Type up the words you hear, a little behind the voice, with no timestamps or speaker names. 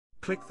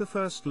Click the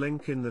first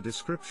link in the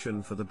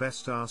description for the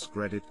best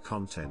Askreddit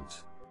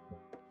content.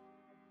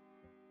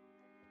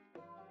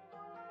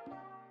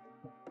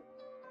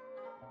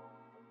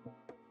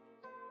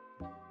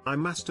 I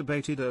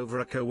masturbated over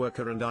a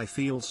coworker and I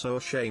feel so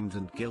ashamed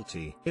and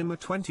guilty. I'm a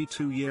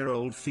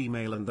 22-year-old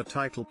female and the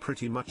title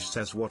pretty much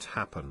says what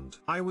happened.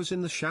 I was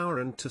in the shower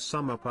and to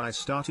sum up I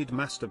started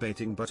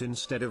masturbating, but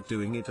instead of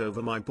doing it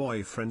over my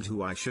boyfriend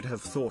who I should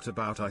have thought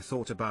about, I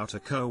thought about a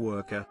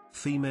coworker,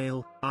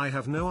 female. I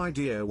have no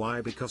idea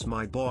why, because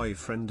my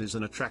boyfriend is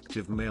an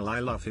attractive male. I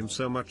love him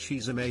so much,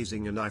 he's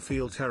amazing, and I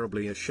feel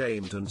terribly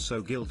ashamed and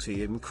so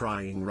guilty. I'm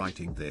crying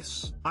writing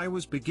this. I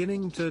was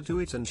beginning to do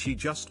it and she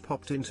just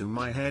popped into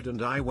my head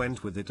and I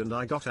went with it, and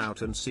I got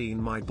out and seen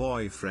my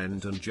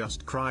boyfriend and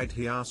just cried.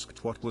 He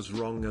asked what was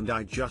wrong and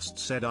I just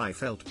said I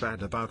felt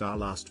bad about our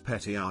last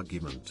petty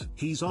argument.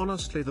 He's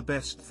honestly the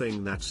best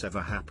thing that's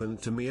ever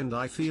happened to me and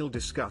I feel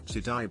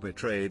disgusted. I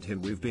betrayed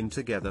him. We've been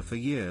together for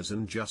years,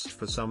 and just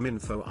for some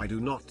info, I do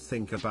not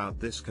think about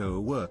this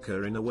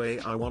co-worker in a way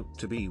I want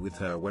to be with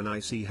her when I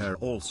see her.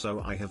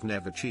 Also, I have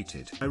never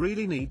cheated. I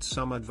really need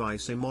some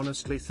advice. I'm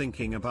honestly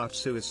thinking about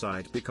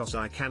suicide because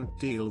I can't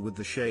deal with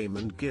the shame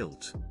and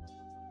guilt.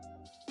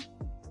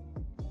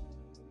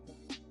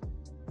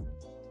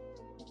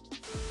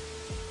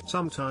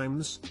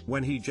 Sometimes,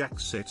 when he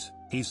jacks it,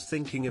 he's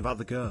thinking of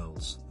other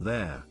girls.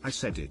 There, I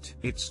said it.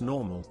 It's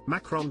normal.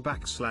 Macron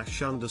 /_/_/Macron.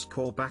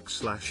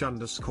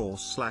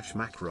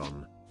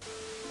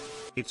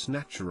 It's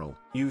natural.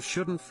 You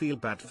shouldn't feel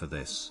bad for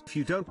this. If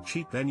you don't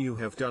cheat, then you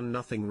have done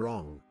nothing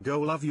wrong.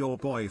 Go love your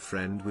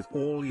boyfriend with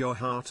all your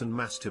heart and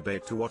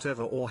masturbate to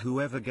whatever or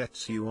whoever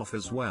gets you off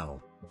as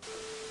well.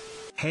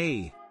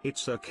 Hey,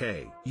 it's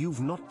okay.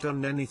 You've not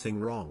done anything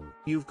wrong.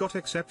 You've got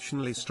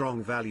exceptionally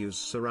strong values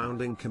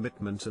surrounding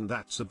commitment, and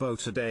that's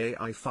about a day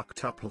I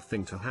fucked up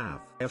thing to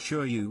have. I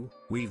assure you,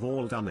 we've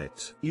all done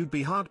it. You'd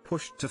be hard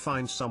pushed to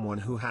find someone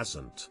who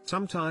hasn't.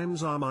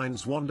 Sometimes our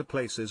minds wander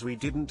places we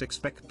didn't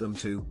expect them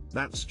to.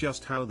 That's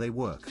just how they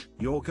work.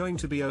 You're going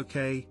to be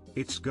okay.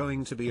 It's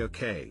going to be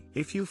okay.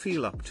 If you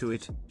feel up to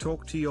it,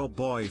 talk to your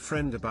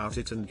boyfriend about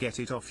it and get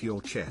it off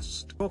your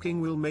chest. Talking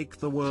will make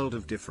the world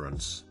of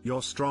difference.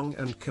 You're strong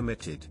and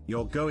committed.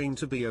 You're going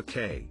to be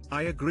okay.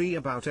 I agree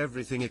about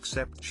everything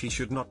except she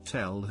should not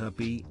tell her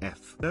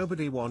BF.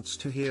 Nobody wants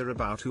to hear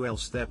about who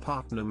else their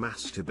partner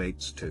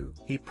masturbates to.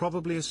 He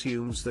probably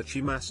assumes that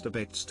she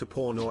masturbates to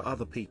porn or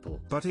other people.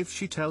 But if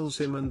she tells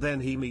him and then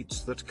he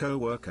meets that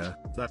coworker,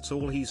 that's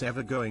all he's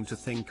ever going to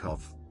think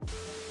of.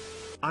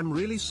 I'm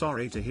really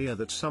sorry to hear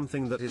that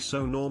something that is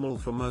so normal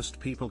for most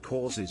people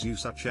causes you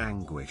such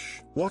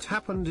anguish. What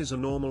happened is a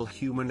normal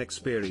human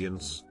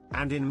experience,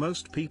 and in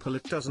most people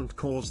it doesn't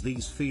cause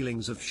these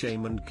feelings of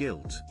shame and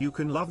guilt. You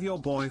can love your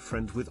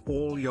boyfriend with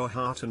all your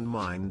heart and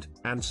mind,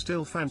 and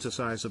still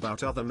fantasize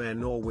about other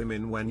men or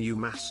women when you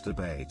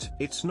masturbate.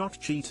 It's not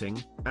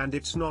cheating, and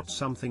it's not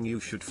something you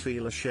should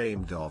feel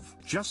ashamed of.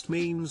 Just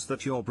means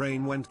that your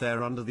brain went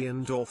there under the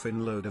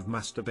endorphin load of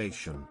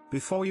masturbation.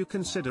 Before you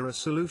consider a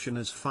solution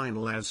as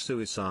final as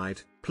suicide,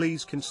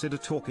 please consider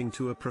talking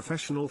to a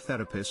professional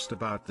therapist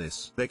about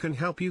this. They can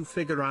help you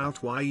figure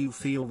out why you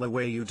feel the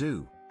way you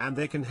do, and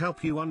they can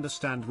help you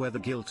understand where the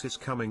guilt is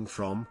coming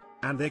from,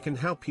 and they can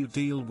help you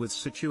deal with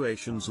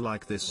situations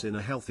like this in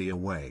a healthier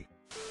way.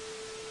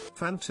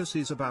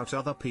 Fantasies about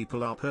other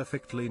people are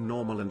perfectly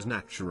normal and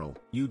natural.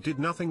 You did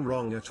nothing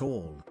wrong at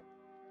all.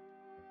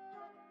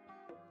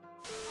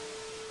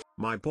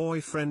 My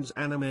boyfriend's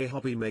anime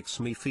hobby makes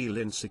me feel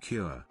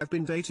insecure. I've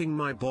been dating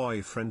my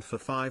boyfriend for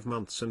 5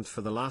 months, and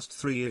for the last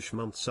 3-ish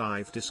months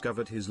I've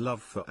discovered his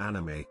love for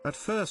anime. At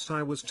first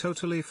I was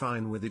totally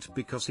fine with it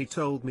because he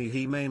told me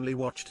he mainly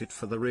watched it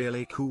for the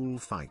really cool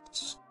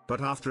fights. But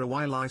after a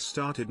while I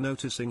started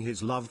noticing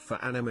his love for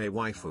anime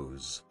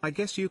waifus. I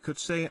guess you could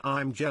say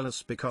I'm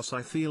jealous because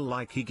I feel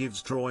like he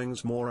gives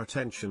drawings more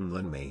attention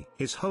than me.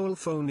 His whole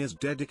phone is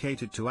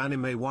dedicated to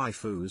anime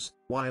waifus.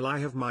 While I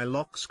have my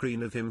lock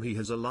screen of him, he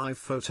has a live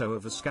photo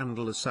of a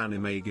scandalous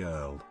anime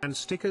girl, and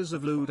stickers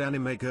of lewd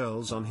anime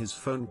girls on his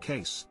phone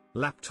case,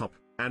 laptop,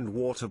 and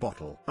water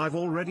bottle. I've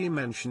already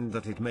mentioned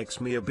that it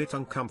makes me a bit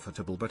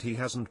uncomfortable, but he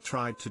hasn't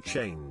tried to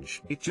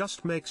change. It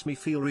just makes me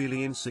feel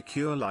really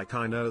insecure, like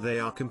I know they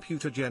are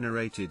computer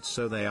generated,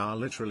 so they are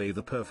literally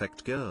the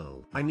perfect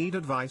girl. I need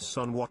advice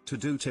on what to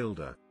do,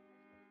 Tilda.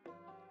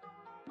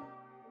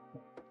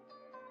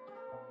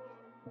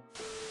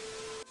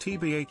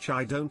 TBH,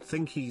 I don't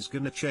think he's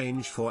gonna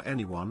change for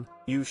anyone.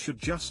 You should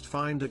just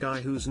find a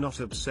guy who's not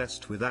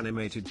obsessed with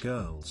animated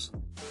girls.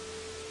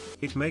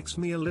 It makes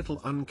me a little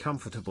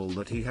uncomfortable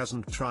that he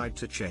hasn't tried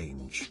to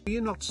change. Do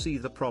you not see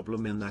the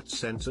problem in that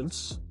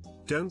sentence?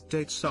 Don't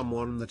date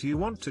someone that you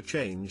want to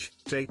change,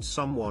 date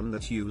someone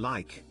that you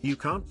like. You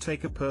can't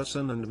take a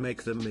person and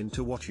make them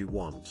into what you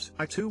want.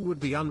 I too would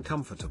be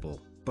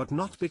uncomfortable. but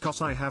not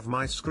because I have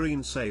my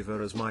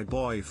screensaver as my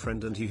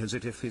boyfriend and he has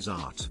it if his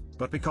art,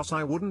 but because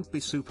I wouldn't be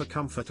super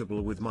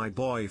comfortable with my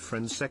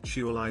boyfriend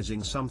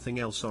sexualizing something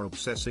else or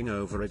obsessing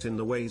over it in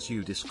the ways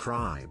you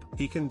describe.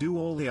 He can do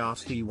all the art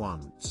he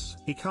wants.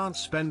 He can't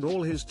spend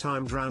all his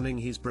time drowning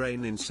his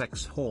brain in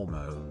sex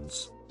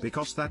hormones,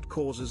 because that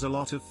causes a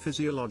lot of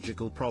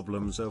physiological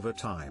problems over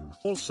time.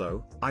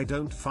 Also, I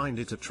don't find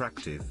it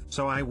attractive,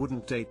 so I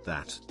wouldn't date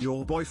that.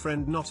 Your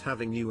boyfriend not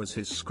having you as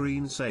his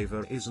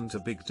screensaver isn't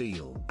a big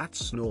deal.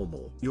 That's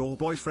normal. Your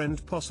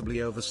boyfriend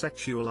possibly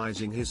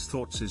over-sexualizing his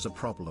thoughts is a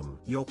problem.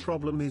 Your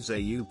problem is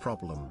a you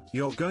problem.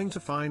 You're going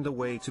to find a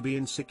way to be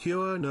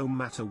insecure no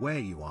matter where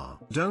you are.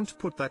 Don't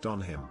put that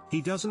on him.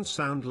 He doesn't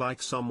sound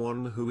like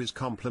someone who is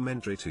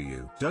complimentary to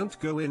you. Don't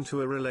go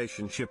into a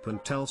relationship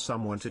and tell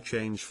someone to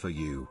change for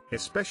you,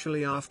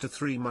 especially after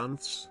 3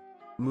 months.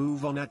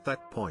 Move on at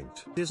that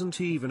point. It isn't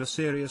even a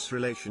serious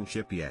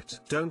relationship yet.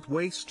 Don't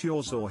waste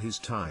yours or his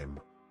time.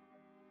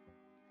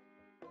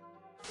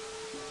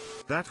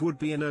 That would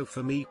be a no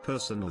for me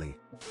personally.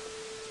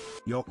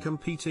 You're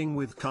competing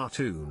with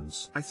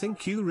cartoons. I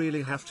think you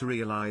really have to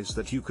realize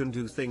that you can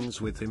do things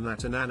with him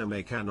that an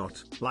anime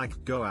cannot,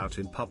 like go out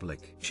in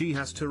public. She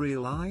has to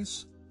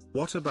realize?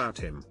 What about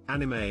him?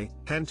 Anime,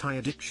 hentai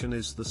addiction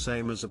is the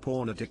same as a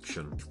porn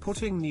addiction.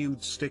 Putting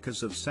nude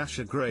stickers of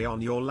Sasha Grey on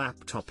your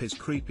laptop is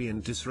creepy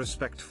and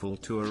disrespectful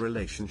to a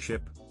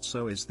relationship,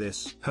 so is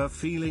this. Her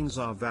feelings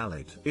are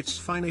valid. It's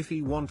fine if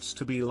he wants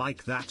to be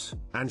like that,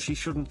 and she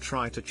shouldn't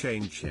try to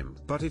change him.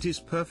 But it is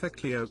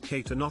perfectly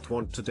okay to not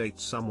want to date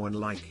someone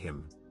like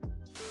him.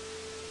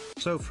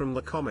 So from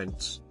the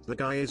comments, the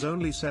guy is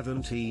only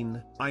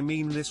 17, I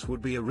mean this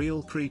would be a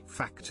real creep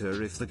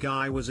factor if the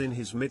guy was in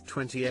his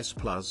mid-20s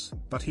plus,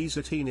 but he's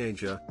a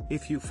teenager.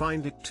 If you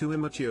find it too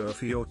immature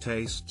for your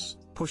tastes,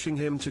 pushing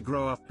him to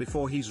grow up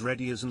before he's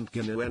ready isn't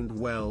gonna end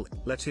well.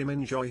 Let him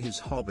enjoy his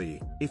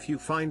hobby. If you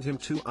find him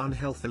too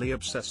unhealthily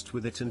obsessed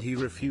with it and he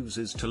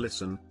refuses to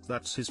listen,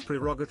 that's his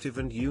prerogative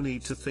and you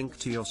need to think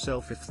to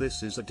yourself if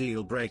this is a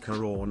deal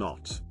breaker or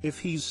not. If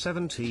he's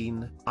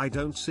 17, I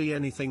don't see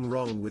anything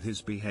wrong with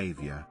his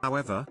behavior.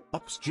 However,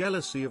 ops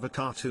jealousy of a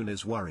cartoon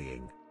is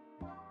worrying.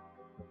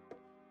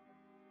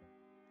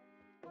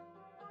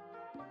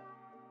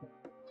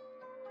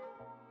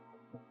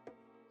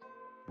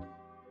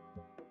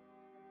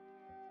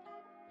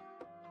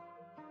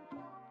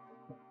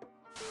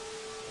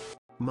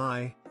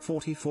 My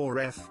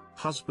 44F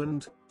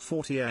husband,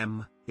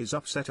 40M, is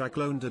upset I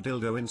cloned a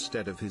dildo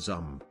instead of his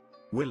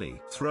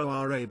Willie. Throw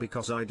RA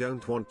because I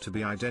don't want to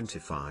be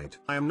identified.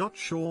 I am not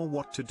sure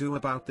what to do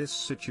about this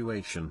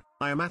situation.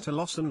 I am at a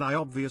loss and I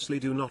obviously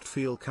do not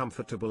feel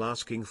comfortable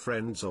asking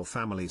friends or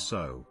family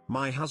so.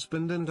 My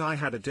husband and I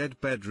had a dead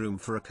bedroom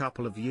for a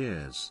couple of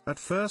years. At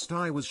first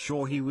I was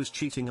sure he was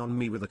cheating on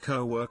me with a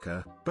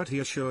co-worker, but he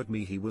assured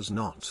me he was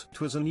not.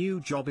 It was a new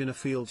job in a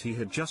field he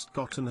had just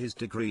gotten his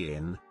degree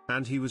in,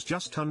 and he was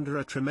just under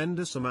a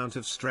tremendous amount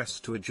of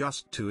stress to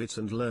adjust to it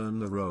and learn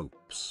the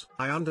ropes.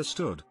 I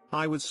understood,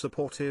 I was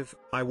supportive,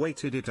 I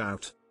waited it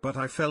out, but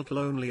I felt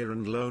lonelier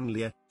and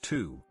lonelier,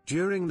 too.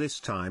 During this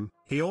time,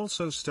 he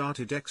also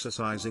started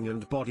exercising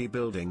and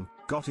bodybuilding,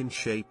 got in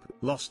shape,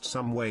 lost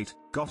some weight,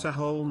 got a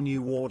whole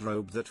new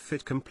wardrobe that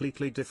fit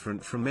completely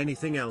different from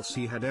anything else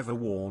he had ever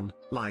worn,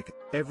 like,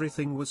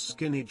 everything was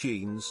skinny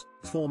jeans,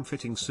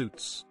 form-fitting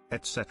suits,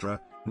 etc.,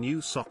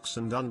 new socks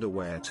and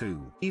underwear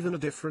too. Even a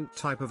different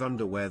type of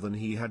underwear than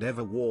he had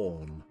ever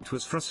worn. It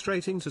was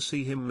frustrating to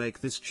see him make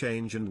this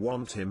change and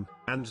want him,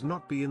 and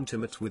not be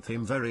intimate with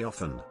him very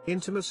often.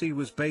 Intimacy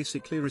was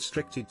basically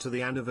restricted to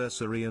the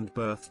anniversary and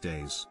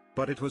birthdays,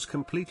 but it was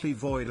completely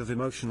void of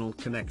emotional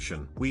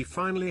connection. We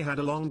finally had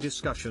a long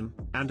discussion,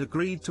 and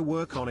agreed to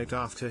work on it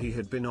after he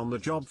had been on the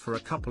job for a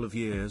couple of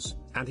years,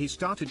 and he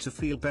started to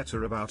feel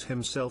better about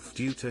himself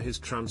due to his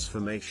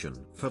transformation.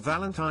 For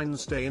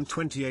Valentine's Day in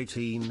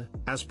 2018,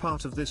 as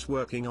part of this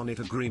working on it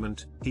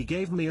agreement, he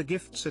gave me a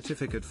gift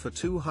certificate for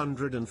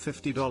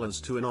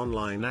 $250 to an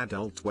online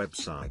adult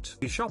website.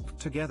 We shopped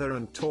together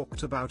and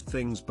talked about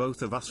things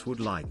both of us would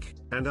like,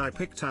 and I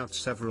picked out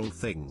several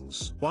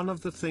things. One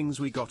of the things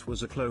we got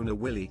was a clone a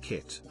Willy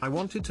kit. I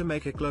wanted to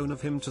make a clone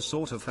of him to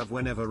sort of have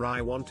whenever I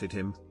wanted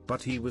him,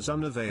 but he was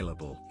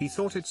unavailable. He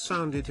thought it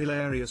sounded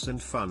hilarious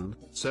and fun,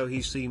 so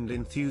he seemed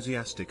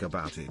enthusiastic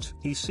about it.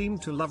 He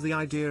seemed to love the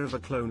idea of a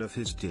clone of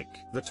his dick.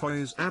 The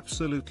toys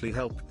absolutely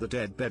helped the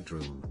dead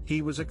bedroom.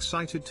 He was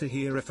excited to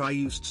hear if I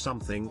used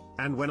something,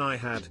 and when I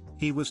had,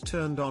 he was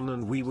turned on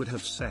and we would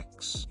have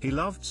sex. He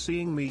loved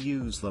seeing me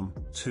use them,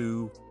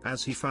 too,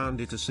 as he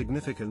found it a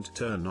significant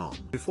turn on.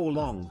 Before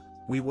long,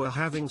 we were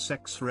having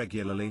sex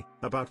regularly,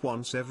 about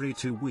once every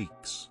 2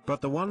 weeks.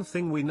 But the one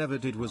thing we never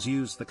did was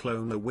use the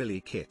Clone a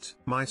Willy kit.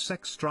 My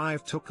sex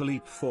drive took a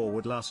leap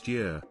forward last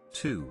year,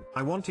 too.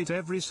 I want it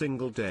every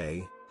single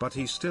day, but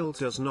he still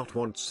does not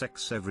want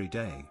sex every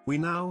day. We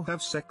now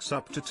have sex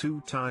up to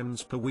 2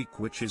 times per week,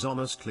 which is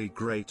honestly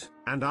great,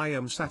 and I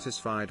am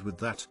satisfied with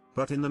that,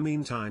 but in the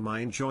meantime I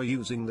enjoy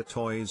using the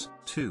toys,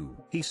 too.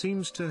 He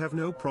seems to have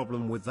no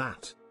problem with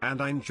that,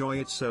 and I enjoy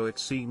it, so it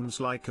seems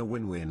like a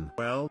win-win.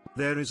 Well,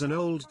 there is an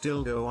old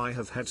dildo I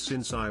have had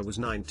since I was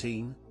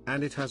 19,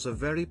 and it has a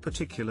very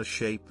particular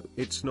shape.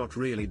 It's not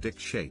really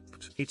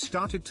dick-shaped. It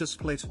started to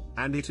split,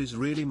 and it is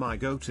really my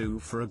go-to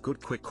for a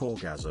good quick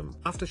orgasm.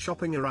 After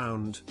shopping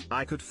around,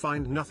 I could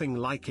find nothing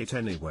like it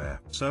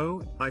anywhere.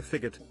 So, I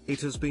figured,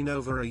 it has been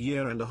over a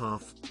year and a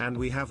half, and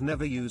we have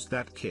never used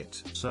that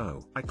kit.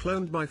 So, I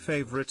cloned my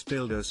favorite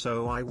dildo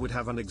so I would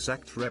have an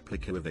exact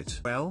replica of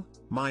it. Well,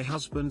 my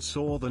husband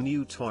saw the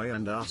new toy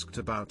and asked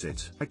about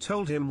it. I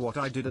told him what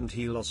I did and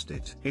he lost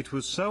it. It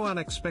was so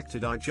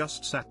unexpected, I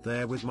just sat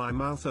there with my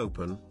mouth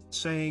open,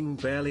 saying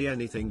barely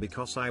anything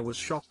because I was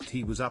shocked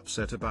he was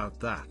upset about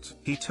that.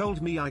 He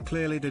told me I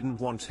clearly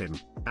didn't want him,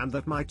 and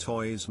that my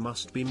toys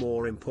must be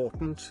more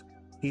important.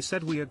 He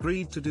said we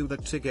agreed to do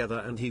that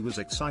together and he was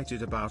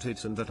excited about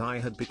it, and that I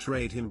had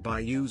betrayed him by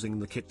using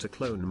the kit to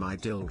clone my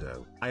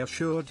dildo. I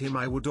assured him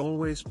I would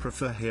always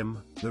prefer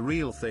him, the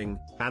real thing,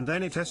 and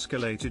then it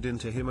escalated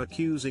into him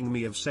accusing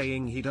me of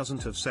saying he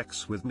doesn't have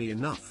sex with me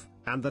enough,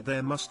 and that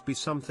there must be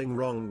something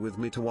wrong with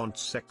me to want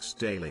sex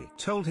daily.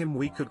 Told him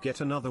we could get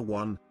another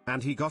one,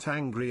 and he got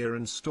angrier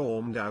and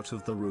stormed out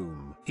of the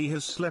room. He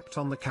has slept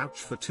on the couch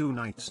for 2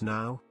 nights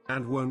now,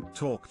 and won't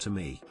talk to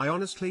me. I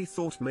honestly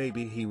thought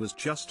maybe he was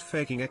just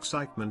faking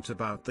excitement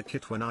about the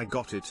kit when I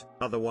got it,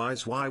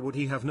 otherwise why would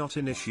he have not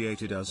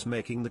initiated us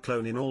making the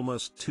clone in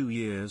almost 2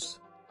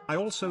 years? I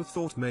also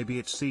thought maybe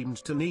it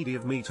seemed too needy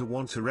of me to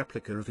want a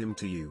replica of him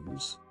to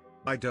use.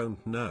 I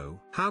don't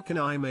know. How can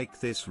I make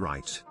this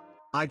right?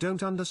 I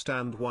don't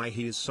understand why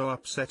he is so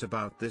upset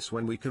about this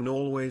when we can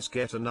always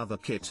get another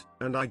kit,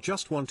 and I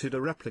just wanted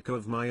a replica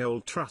of my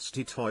old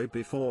trusty toy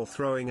before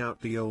throwing out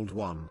the old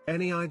one.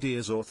 Any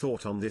ideas or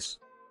thought on this?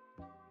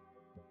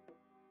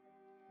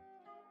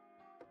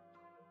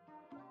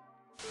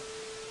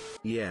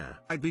 Yeah,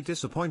 I'd be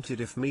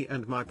disappointed if me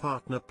and my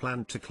partner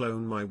planned to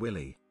clone my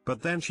Willy,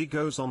 but then she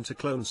goes on to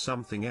clone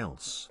something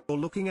else. Or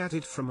looking at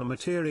it from a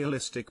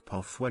materialistic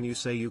POF when you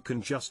say you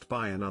can just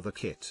buy another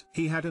kit.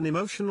 He had an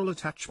emotional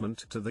attachment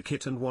to the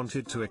kit and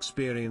wanted to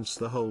experience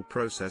the whole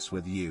process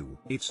with you.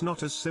 It's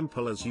not as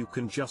simple as you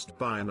can just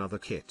buy another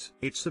kit.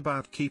 It's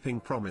about keeping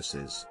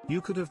promises.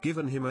 You could have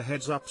given him a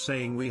heads up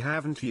saying we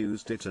haven't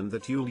used it and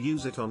that you'll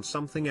use it on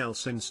something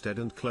else instead,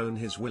 and clone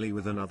his Willy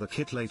with another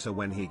kit later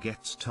when he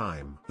gets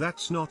time.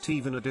 That's not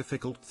even a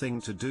difficult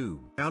thing to do.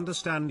 I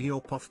understand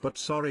your POF, but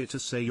sorry to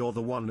say you're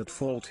the one at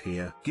fault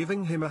here.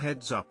 Giving him a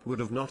heads up would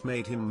have not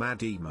made him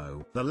mad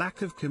emo. The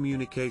lack of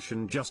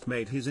communication just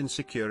made his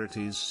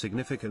insecurities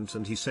significant,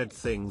 and he said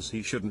things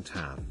he shouldn't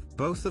have.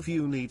 Both of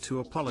you need to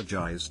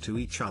apologize to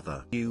each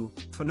other. You,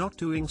 for not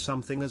doing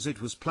something as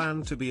it was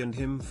planned to be, and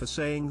him for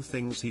saying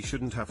things he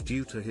shouldn't have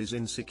due to his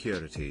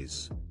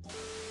insecurities.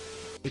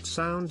 It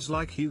sounds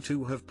like you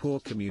two have poor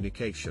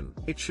communication.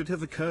 It should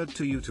have occurred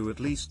to you to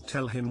at least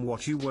tell him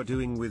what you were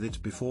doing with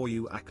it before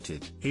you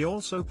acted. He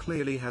also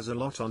clearly has a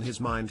lot on his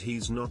mind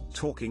he's not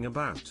talking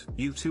about.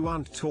 You two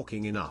aren't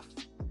talking enough.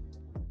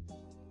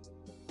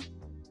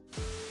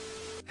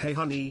 Hey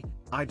honey,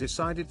 I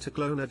decided to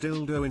clone a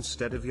dildo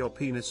instead of your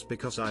penis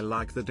because I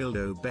like the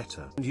dildo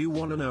better. And you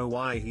wanna know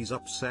why he's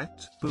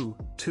upset? Boo,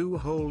 2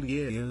 whole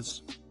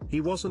years. He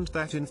wasn't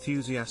that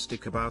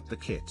enthusiastic about the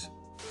kit.